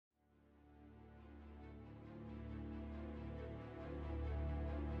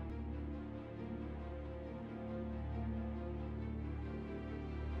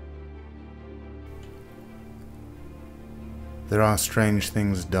There are strange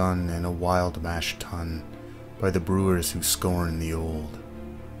things done in a wild mash tun by the brewers who scorn the old,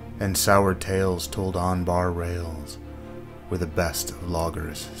 and sour tales told on bar rails where the best of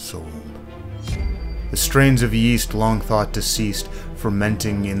lagers sold. The strains of yeast long thought deceased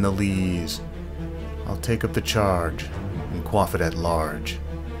fermenting in the lees. I'll take up the charge and quaff it at large,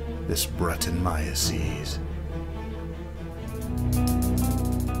 this Brettanomyces.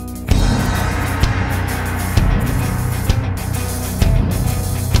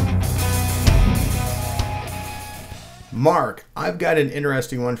 Mark, I've got an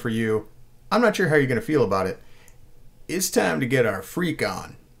interesting one for you. I'm not sure how you're going to feel about it. It's time to get our Friek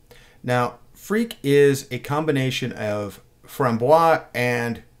on. Now, Friek is a combination of framboise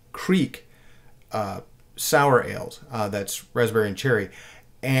and Kriek sour ales. That's raspberry and cherry.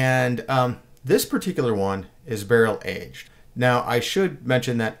 And this particular one is barrel aged. Now, I should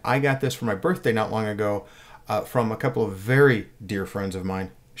mention that I got this for my birthday not long ago from a couple of very dear friends of mine.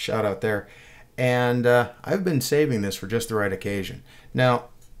 Shout out there. And I've been saving this for just the right occasion. Now,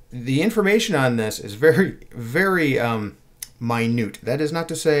 the information on this is very, very minute. That is not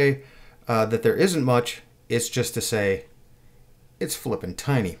to say that there isn't much. It's just to say it's flippin'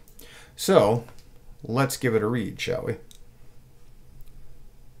 tiny. So, let's give it a read, shall we?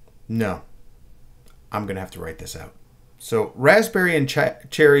 No. I'm going to have to write this out. So, raspberry and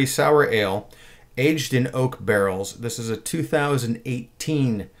cherry sour ale, aged in oak barrels. This is a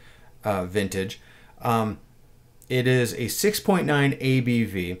 2018 vintage. It is a 6.9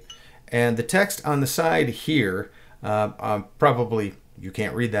 ABV, and the text on the side here, probably you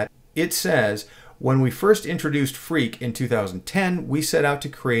can't read that. It says, when we first introduced Friek in 2010, we set out to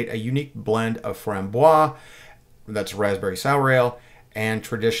create a unique blend of framboise, that's raspberry sour ale, and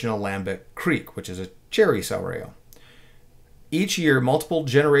traditional lambic Kriek, which is a cherry sour ale. Each year, multiple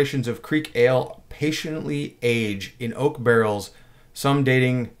generations of Kriek ale patiently age in oak barrels, some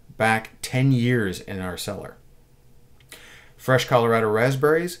dating back 10 years in our cellar. Fresh Colorado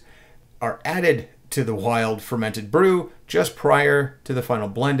raspberries are added to the wild fermented brew just prior to the final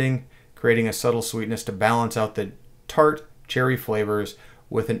blending, creating a subtle sweetness to balance out the tart cherry flavors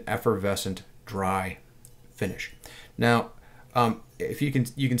with an effervescent dry finish. Now, if you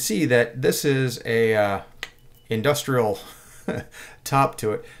can see that this is a industrial top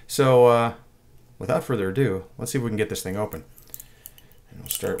to it. So without further ado, let's see if we can get this thing open. And we'll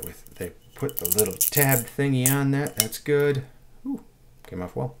start with, they put the little tab thingy on that. That's good. Ooh, came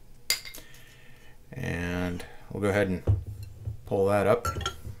off well. And we'll go ahead and pull that up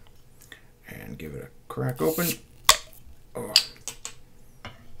and give it a crack open. Oh,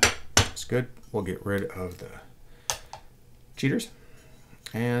 that's good. We'll get rid of the cheaters.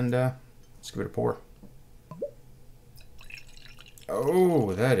 And let's give it a pour.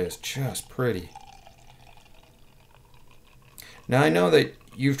 Oh, that is just pretty. Now, I know that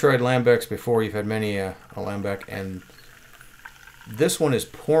you've tried lambics before. You've had many a lambic, and this one is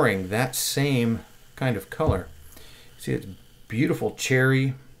pouring that same kind of color. See, it's beautiful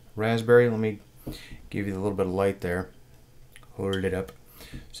cherry, raspberry. Let me give you a little bit of light there. Hold it up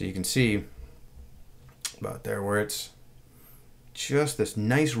so you can see about there where it's just this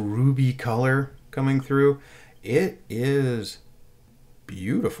nice ruby color coming through. It is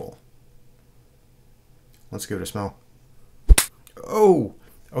beautiful. Let's give it a smell. Oh,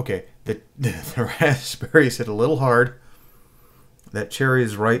 okay. The raspberries hit a little hard. That cherry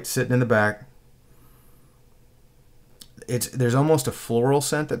is right sitting in the back. There's almost a floral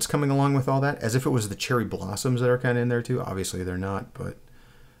scent that's coming along with all that, as if it was the cherry blossoms that are kind of in there too. Obviously they're not, but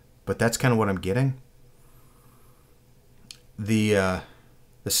that's kind of what I'm getting. The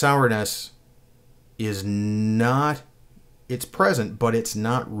sourness is not, it's present, but it's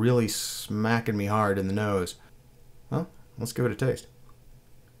not really smacking me hard in the nose. Well, let's give it a taste.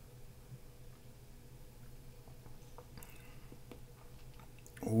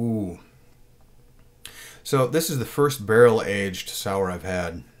 Ooh. So this is the first barrel-aged sour I've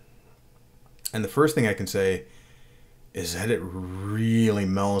had. And the first thing I can say is that it really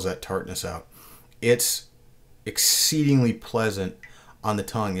mellows that tartness out. It's exceedingly pleasant on the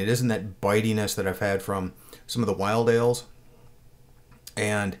tongue. It isn't that bitiness that I've had from some of the wild ales.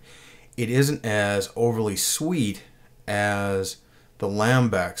 And it isn't as overly sweet as the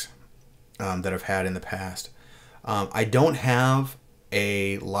lambics that I've had in the past. I don't have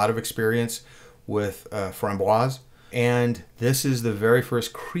a lot of experience with framboise, and this is the very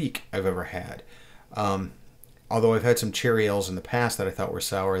first Kriek I've ever had. Although I've had some cherry ales in the past that I thought were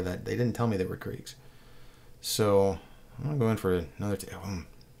sour that they didn't tell me they were Krieks. So I'm going to go in for another.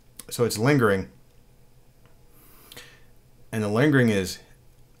 So it's lingering, and the lingering is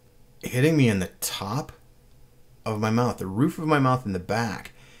hitting me in the top of my mouth, the roof of my mouth in the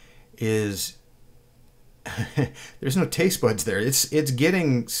back is there's no taste buds there. It's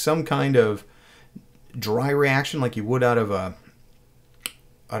getting some kind of dry reaction like you would out of a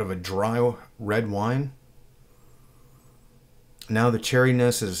dry red wine. Now the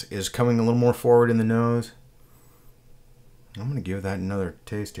cherryness is coming a little more forward in the nose. I'm going to give that another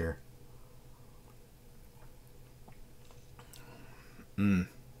taste here.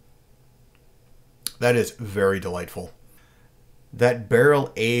 That is very delightful. That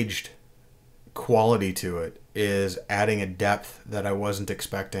barrel aged quality to it is adding a depth that I wasn't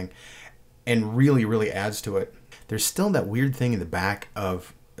expecting, and really, really adds to it. There's still that weird thing in the back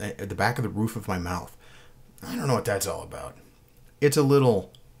of the roof of my mouth. I don't know what that's all about. It's a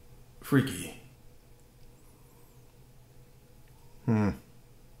little freaky.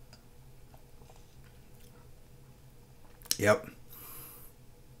 Yep.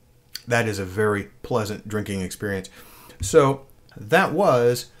 That is a very pleasant drinking experience. So that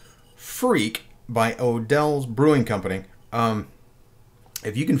was Friek by Odell's Brewing Company.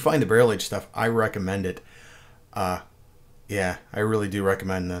 If you can find the barrel aged stuff, I recommend it. Yeah, I really do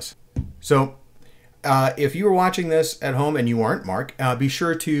recommend this. So if you were watching this at home and you aren't, Mark, be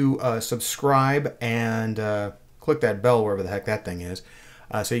sure to subscribe and click that bell wherever the heck that thing is,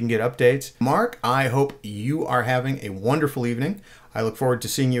 so you can get updates. Mark, I hope you are having a wonderful evening. I look forward to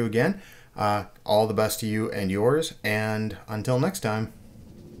seeing you again. All the best to you and yours. And until next time,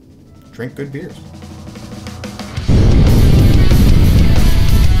 drink good beers.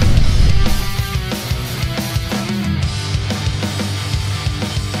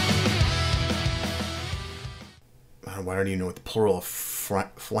 I don't even know what the plural of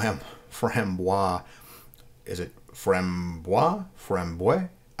framboise. Is it framboise? Framboise?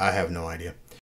 I have no idea.